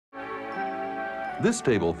This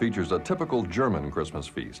table features a typical German Christmas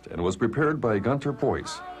feast and was prepared by Gunter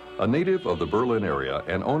Preuss, a native of the Berlin area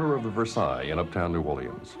and owner of the Versailles in uptown New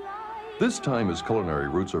Orleans. This time his culinary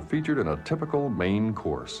roots are featured in a typical main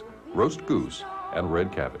course, roast goose and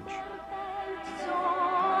red cabbage.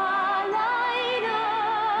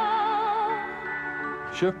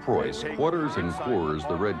 Chef Preuss quarters and cores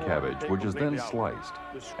the red cabbage, which is then sliced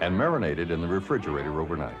and marinated in the refrigerator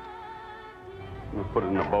overnight. We'll put it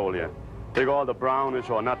in a bowl here. Take all the brownish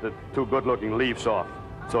or not the too good-looking leaves off.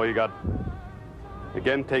 So you got,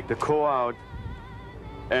 again, take the core out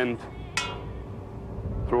and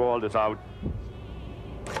throw all this out.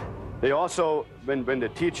 They also, when they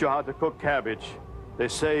teach you how to cook cabbage, they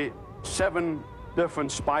say 7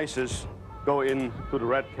 different spices go into the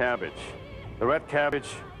red cabbage. The red cabbage,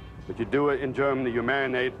 if you do it in Germany, you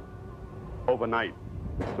marinate overnight.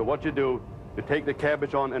 So what you do, you take the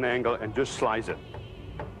cabbage on an angle and just slice it.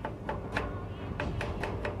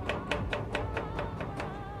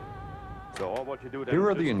 So all what you do then, here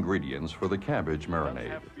are the ingredients for the cabbage marinade.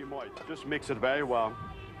 Have to be moist. Just mix it very well,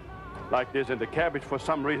 like this, and the cabbage for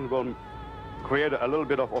some reason will create a little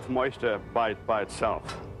bit of moisture by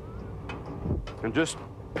itself. And just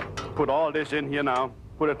put all this in here now,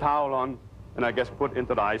 put a towel on, and I guess put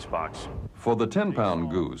into the icebox. For the 10-pound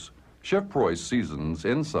goose, Chef Preuss seasons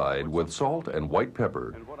inside with salt and white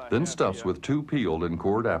pepper, then stuffs with 2 peeled and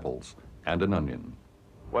cored apples and an onion.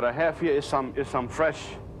 What I have here is some fresh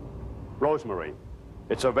rosemary.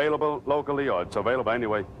 It's available locally, or it's available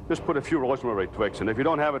anyway. Just put a few rosemary twigs, and if you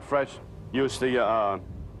don't have it fresh, use the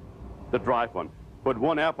dried one. Put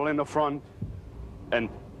 1 apple in the front, and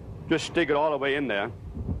just stick it all the way in there.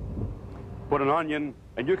 Put an onion,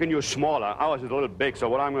 and you can use smaller. Ours is a little big, so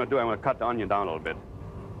what I'm going to do, I'm going to cut the onion down a little bit.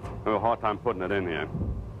 I have a hard time putting it in here.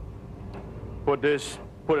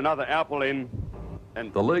 Put another apple in.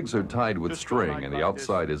 And the legs are tied with string, and the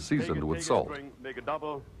outside is seasoned with salt. String, make a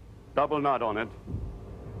double knot on it,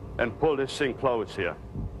 and pull this thing close here,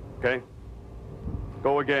 okay?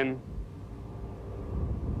 Go again.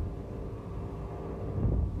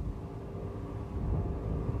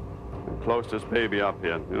 And close this baby up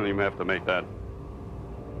here. You don't even have to make that.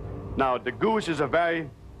 Now, the goose is a very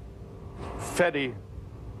fatty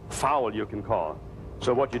fowl, you can call.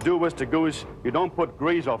 So what you do with the goose, you don't put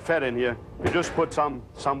grease or fat in here, you just put some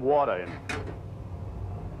water in.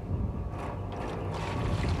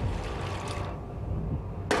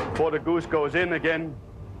 Before the goose goes in again,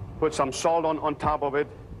 put some salt on top of it,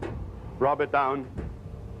 rub it down.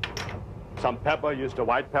 Some pepper, use the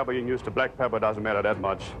white pepper, you can use the black pepper, doesn't matter that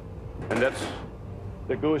much. And that's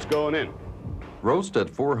the goose going in. Roast at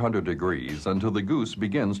 400 degrees until the goose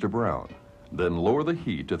begins to brown. Then lower the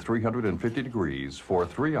heat to 350 degrees for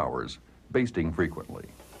 3 hours, basting frequently.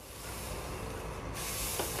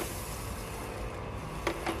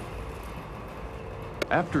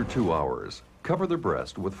 After 2 hours, cover the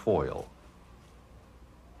breast with foil.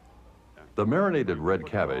 The marinated red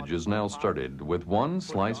cabbage is now started with 1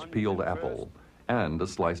 sliced peeled apple and a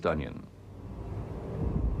sliced onion.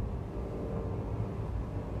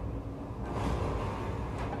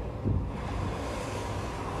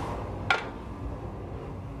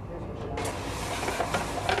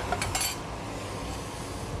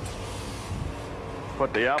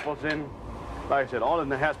 Put the apples in. Like I said, all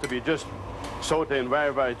of it has to be just sauteed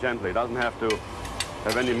very, very gently. It doesn't have to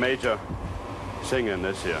have any major thing in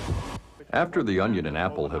this here. After the onion and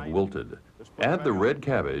apple have wilted, add the red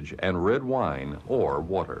cabbage and red wine or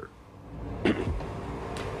water.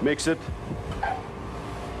 Mix it.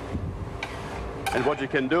 And what you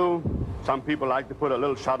can do, some people like to put a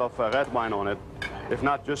little shot of red wine on it. If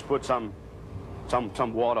not, just put some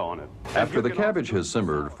water on it. After the cabbage has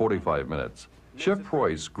simmered 45 minutes, Chef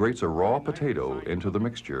Preuss grates a raw potato into the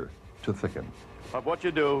mixture to thicken. But what you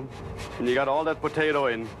do, when you got all that potato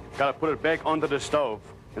in, got to put it back onto the stove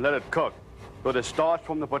and let it cook. So the starch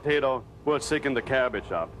from the potato will thicken the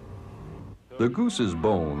cabbage up. The goose is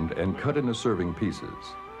boned and cut into serving pieces.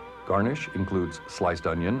 Garnish includes sliced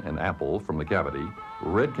onion and apple from the cavity,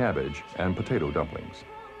 red cabbage, and potato dumplings.